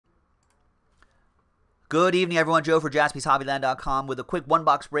Good evening, everyone. Joe for JaspysHobbyland.com with a quick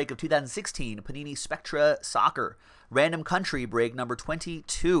one-box break of 2016 Panini Spectra Soccer. Random country break number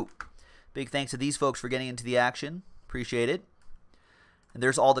 22. Big thanks to these folks for getting into the action. Appreciate it. And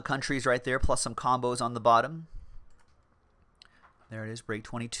there's all the countries right there, plus some combos on the bottom. There it is, break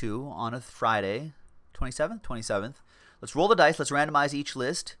 22 on a Friday. 27th? 27th. Let's roll the dice. Let's randomize each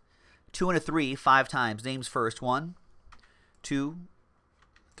list. 2 and a 3, 5 times. Names first. 1, 2,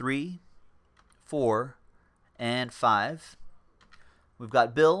 3, 4, and 5. We've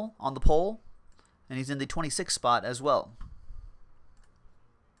got Bill on the poll, and he's in the 26th spot as well.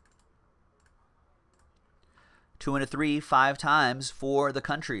 2 and a 3, 5 times for the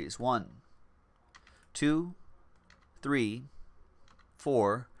countries. 1, 2, 3,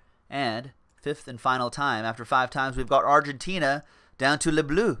 4, and 5th and final time. After 5 times, we've got Argentina down to Le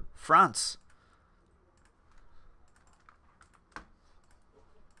Bleu, France.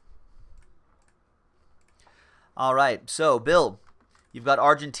 All right, so Bill, you've got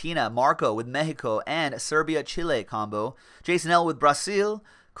Argentina, Marco with Mexico, and Serbia-Chile combo. Jason L with Brazil,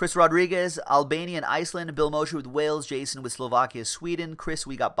 Chris Rodriguez, Albania and Iceland, Bill Mosher with Wales, Jason with Slovakia, Sweden, Chris,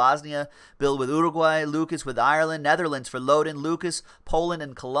 we got Bosnia, Bill with Uruguay, Lucas with Ireland, Netherlands for Loden, Lucas, Poland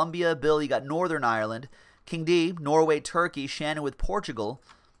and Colombia, Bill, you got Northern Ireland, King D, Norway, Turkey, Shannon with Portugal,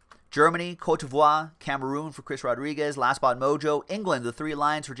 Germany, Cote d'Ivoire, Cameroon for Chris Rodriguez, Last Spot Mojo, England, the 3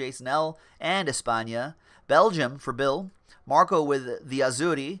 lines for Jason L, and España, Belgium for Bill, Marco with the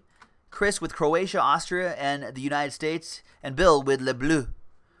Azzurri, Chris with Croatia, Austria, and the United States, and Bill with Le Bleu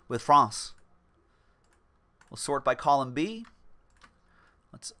with France. We'll sort by column B.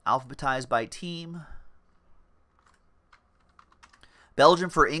 Let's alphabetize by team. Belgium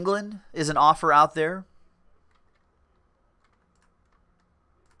for England is an offer out there.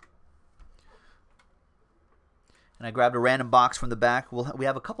 And I grabbed a random box from the back. We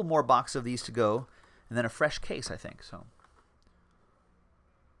have a couple more boxes of these to go. And then a fresh case, I think. So,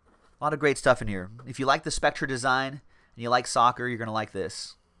 a lot of great stuff in here. If you like the Spectra design and you like soccer, you're going to like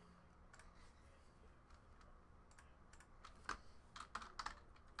this.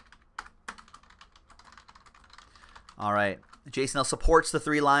 All right. Jason L supports the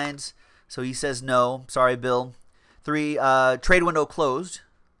 3 lines, so he says no. Sorry, Bill. 3, trade window closed.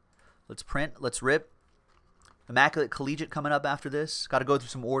 Let's print. Let's rip. Immaculate Collegiate coming up after this. Got to go through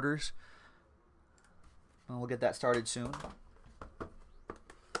some orders. We'll get that started soon.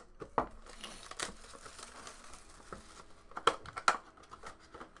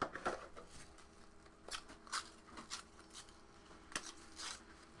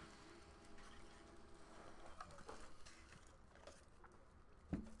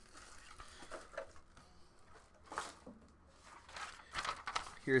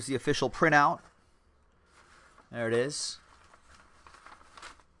 Here's the official printout. There it is.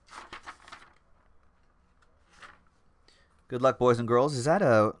 Good luck, boys and girls. Is that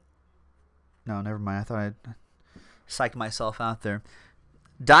a... No, never mind. I thought I'd psyched myself out there.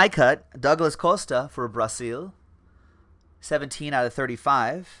 Die cut, Douglas Costa for Brazil. 17 out of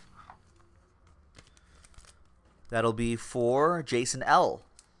 35. That'll be for Jason L.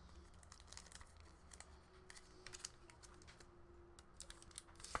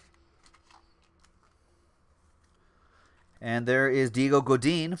 And there is Diego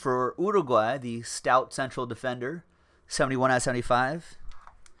Godin for Uruguay, the stout central defender. 71 out of 75.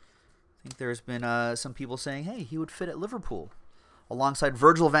 I think there's been some people saying, hey, he would fit at Liverpool alongside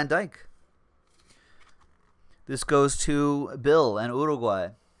Virgil van Dijk. This goes to Bill and Uruguay.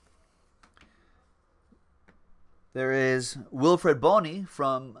 There is Wilfred Bony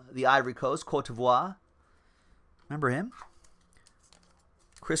from the Ivory Coast, Cote d'Ivoire. Remember him?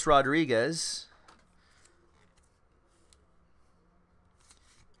 Chris Rodriguez.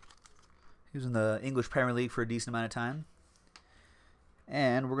 He was in the English Premier League for a decent amount of time.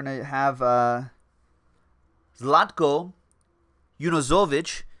 And we're going to have Zlatko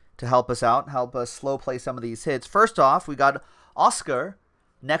Junozovic to help us out, help us slow play some of these hits. First off, we got Oscar,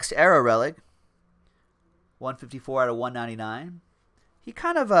 next era relic. 154 out of 199. He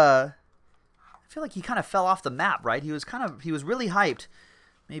kind of, I feel like he kind of fell off the map, right? He was really hyped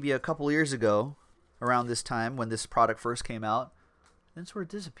maybe a couple years ago around this time when this product first came out. Then sort of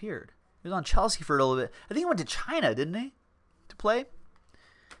disappeared. He was on Chelsea for a little bit. I think he went to China, didn't he? To play?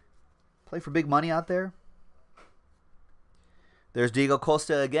 Play for big money out there. There's Diego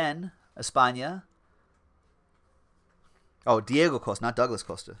Costa again. España. Oh, Diego Costa, not Douglas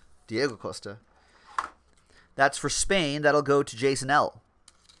Costa. Diego Costa. That's for Spain. That'll go to Jason L.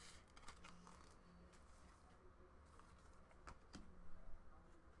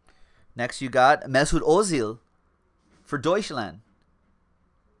 Next you got Mesut Ozil for Deutschland.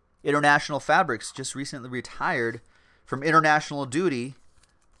 International Fabrics, just recently retired from international duty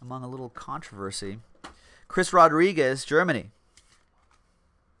among a little controversy. Chris Rodriguez, Germany.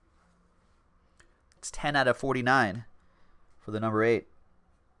 It's 10 out of 49 for the number 8.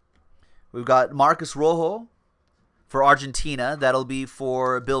 We've got Marcus Rojo for Argentina. That'll be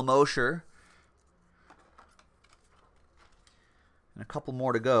for Bill Mosher. And a couple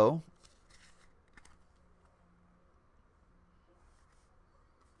more to go.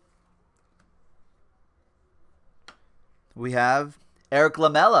 We have Eric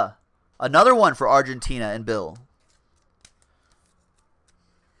Lamela, another one for Argentina and Bill.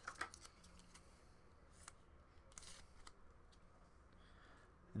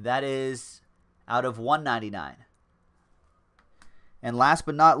 That is out of 199. And last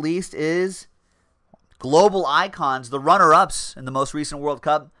but not least is Global Icons, the runner-ups in the most recent World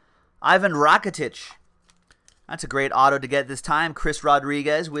Cup. Ivan Rakitic. That's a great auto to get this time. Chris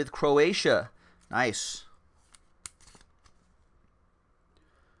Rodriguez with Croatia. Nice.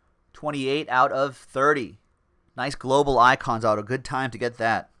 28 out of 30. Nice Global Icons auto. Good time to get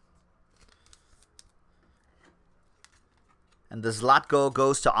that. And the Zlatko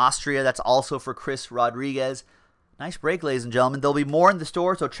goes to Austria. That's also for Chris Rodriguez. Nice break, ladies and gentlemen. There'll be more in the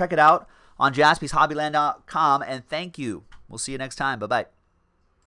store, so check it out on JaspysHobbyland.com. And thank you. We'll see you next time. Bye-bye.